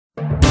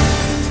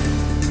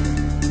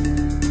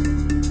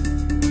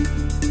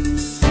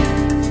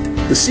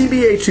The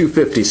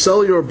CBA250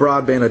 cellular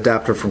broadband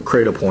adapter from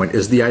Cradlepoint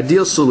is the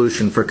ideal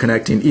solution for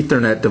connecting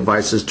Ethernet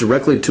devices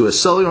directly to a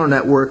cellular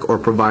network or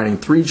providing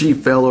 3G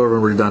failover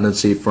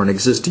redundancy for an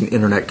existing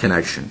internet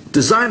connection.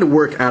 Designed to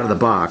work out of the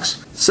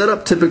box,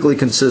 setup typically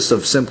consists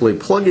of simply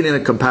plugging in a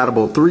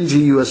compatible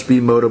 3G USB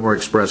modem or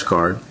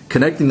ExpressCard,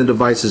 connecting the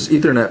device's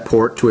Ethernet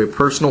port to a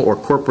personal or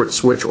corporate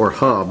switch or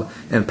hub,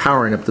 and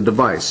powering up the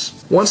device.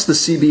 Once the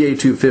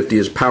CBA250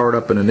 is powered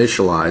up and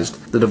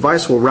initialized, the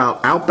device will route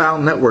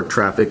outbound network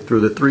traffic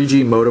through the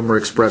 3G modem or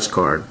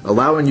ExpressCard,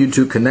 allowing you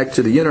to connect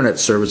to the internet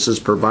services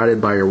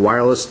provided by your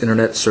wireless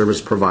internet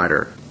service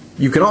provider.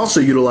 You can also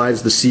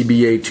utilize the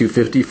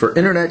CBA250 for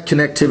internet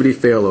connectivity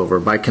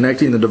failover by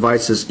connecting the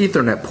device's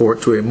Ethernet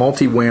port to a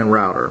multi-WAN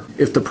router.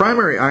 If the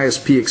primary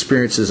ISP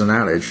experiences an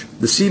outage,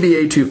 the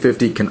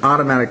CBA250 can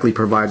automatically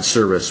provide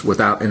service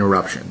without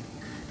interruption.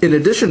 In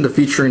addition to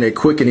featuring a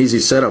quick and easy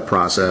setup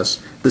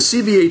process, the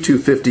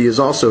CBA250 is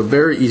also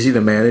very easy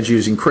to manage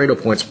using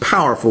Cradlepoint's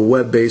powerful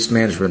web-based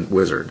management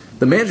wizard.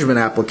 The management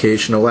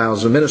application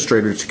allows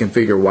administrators to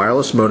configure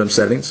wireless modem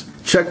settings,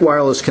 check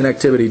wireless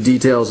connectivity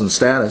details and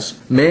status,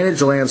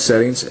 manage LAN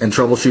settings, and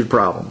troubleshoot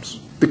problems.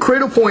 The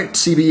Cradlepoint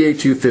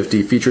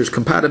CBA250 features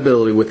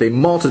compatibility with a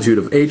multitude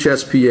of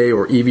HSPA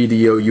or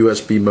EVDO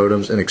USB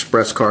modems and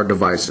ExpressCard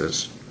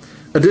devices.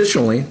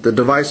 Additionally, the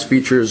device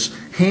features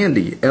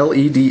handy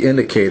LED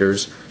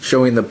indicators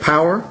showing the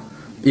power,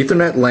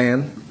 Ethernet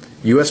LAN,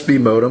 USB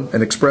modem,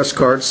 and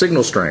ExpressCard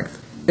signal strength.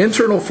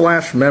 Internal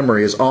flash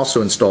memory is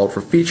also installed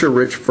for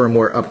feature-rich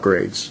firmware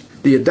upgrades.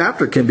 The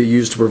adapter can be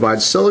used to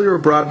provide cellular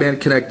broadband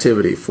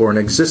connectivity for an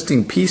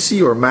existing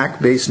PC or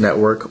Mac-based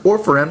network or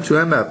for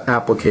M2M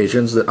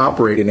applications that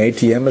operate in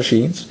ATM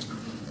machines,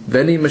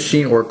 vending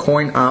machine or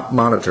coin-op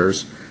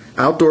monitors,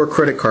 outdoor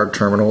credit card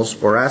terminals,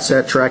 or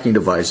asset tracking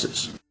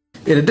devices.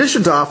 In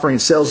addition to offering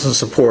sales and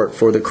support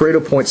for the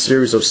Cradlepoint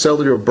series of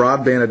cellular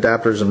broadband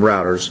adapters and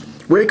routers,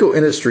 Rayco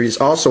Industries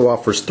also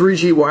offers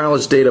 3G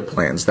wireless data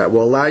plans that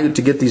will allow you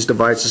to get these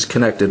devices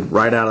connected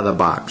right out of the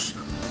box.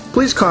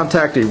 Please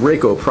contact a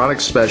Rayco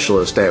product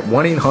specialist at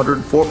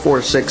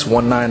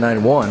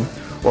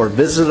 1-800-446-1991 or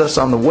visit us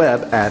on the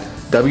web at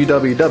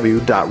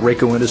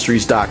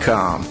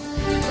www.raycoindustries.com.